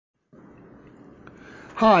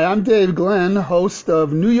Hi, I'm Dave Glenn, host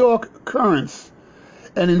of New York Currents,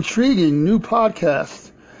 an intriguing new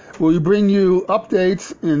podcast where we bring you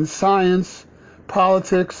updates in science,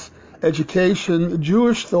 politics, education,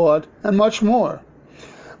 Jewish thought, and much more.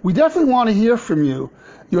 We definitely want to hear from you,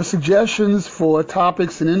 your suggestions for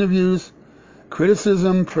topics and interviews,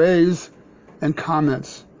 criticism, praise, and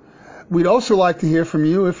comments. We'd also like to hear from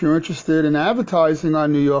you if you're interested in advertising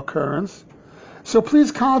on New York Currents. So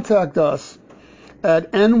please contact us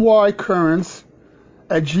at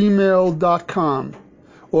nycurrents@gmail.com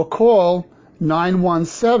or call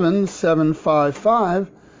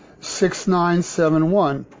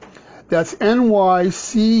 917-755-6971. That's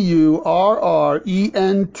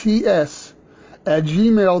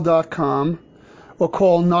nycurrents@gmail.com or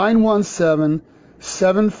call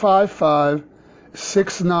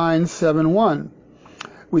 917-755-6971.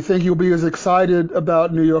 We think you'll be as excited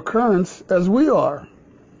about New York Currents as we are.